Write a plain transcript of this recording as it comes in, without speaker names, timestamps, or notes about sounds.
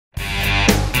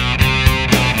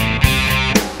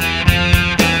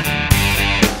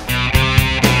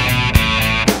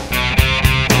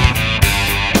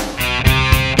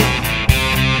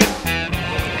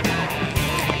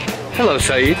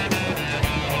Sayeed.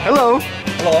 Hello.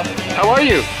 Hello. How are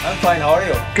you? I'm fine. How are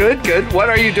you? Good, good. What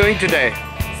are you doing today?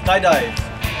 Skydive.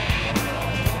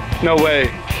 No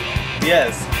way.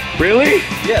 Yes. Really?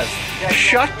 Yes.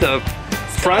 Shut the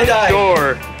front Skydive.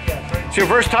 door. It's your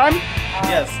first time?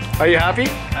 Yes. Are you happy?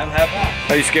 I'm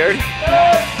happy. Are you scared?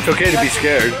 It's okay to be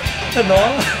scared. No.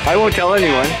 I won't tell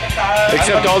anyone,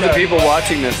 except all the scared. people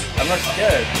watching this. I'm not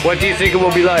scared. What do you think it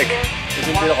will be like? It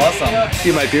will be awesome.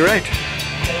 You might be right.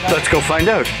 Let's go find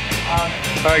out.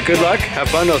 All right, good luck. Have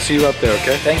fun. I'll see you up there,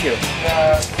 okay? Thank you.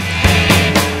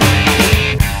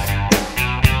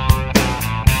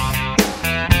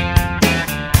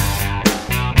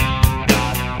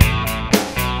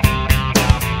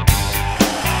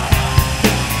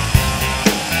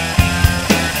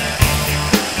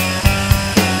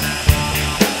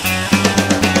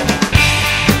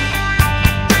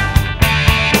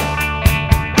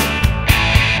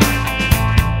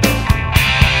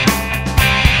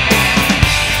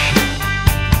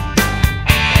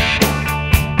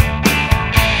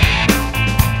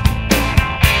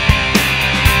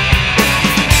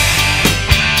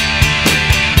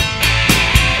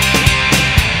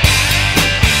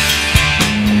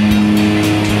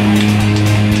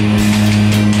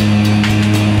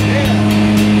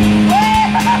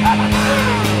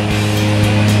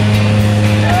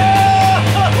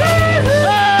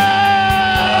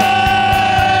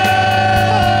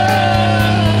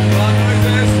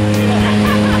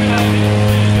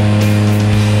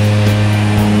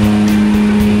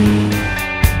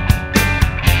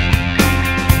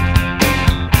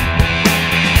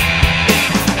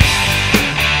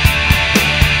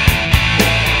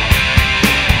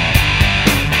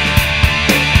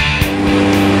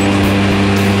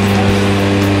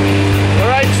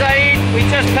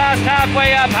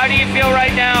 Halfway up. How do you feel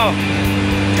right now?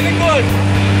 Feeling good.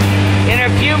 In a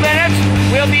few minutes,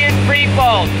 we'll be in free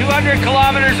fall, 200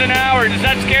 kilometers an hour. Does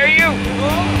that scare you? No,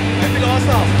 I feel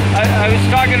awesome. I was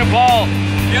talking to Paul.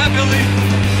 Yeah, Billy.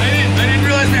 I didn't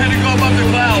realize we had to go above the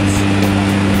clouds.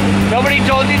 Nobody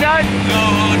told you that?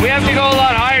 No. We have to go a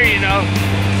lot higher, you know.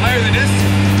 Higher than this?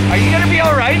 Are you going to be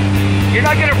all right? You're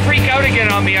not going to freak out again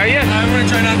on me, are you? I'm going to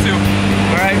try not to.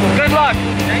 All right, well, good luck.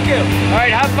 Thank you. All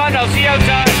right, have fun. I'll see you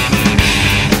outside.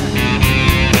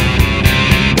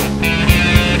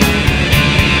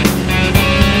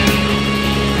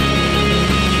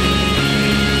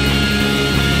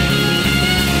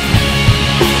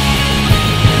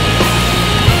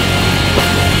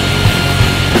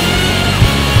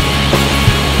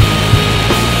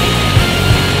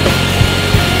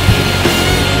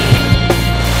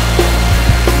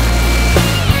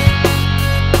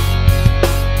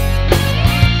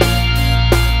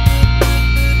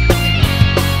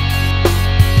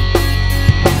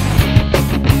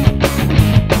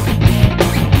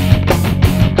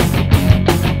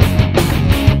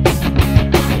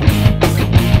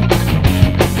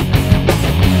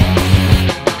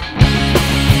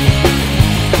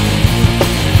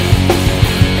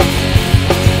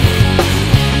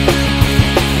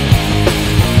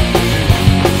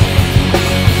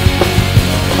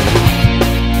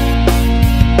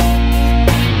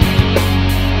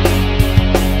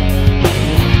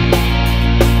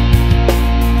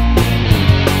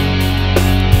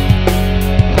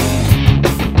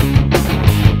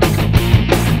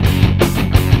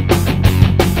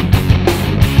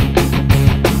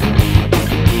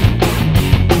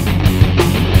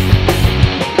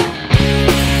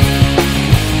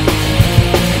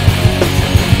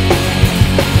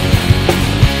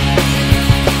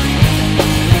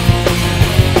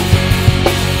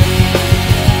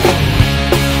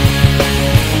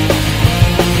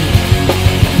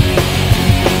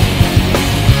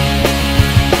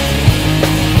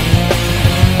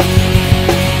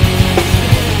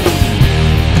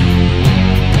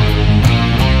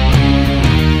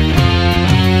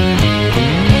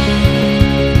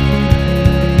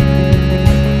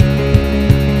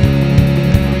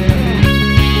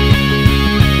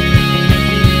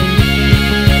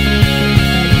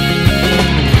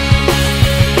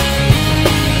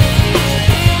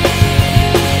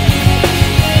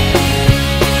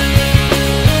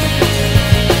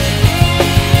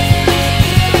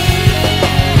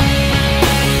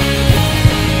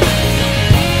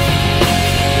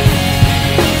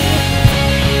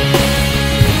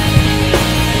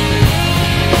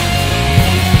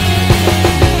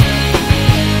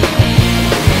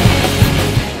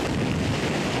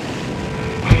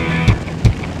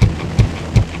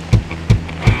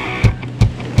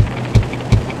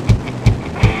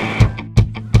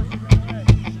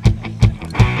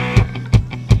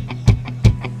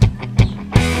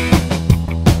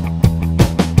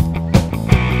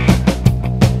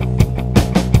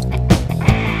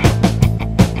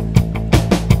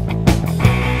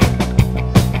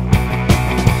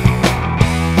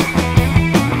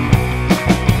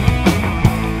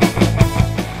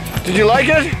 Did you like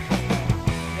it?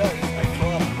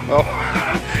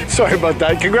 Oh, sorry about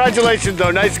that. Congratulations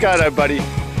though, nice skydive, buddy.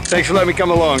 Thanks for letting me come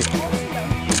along.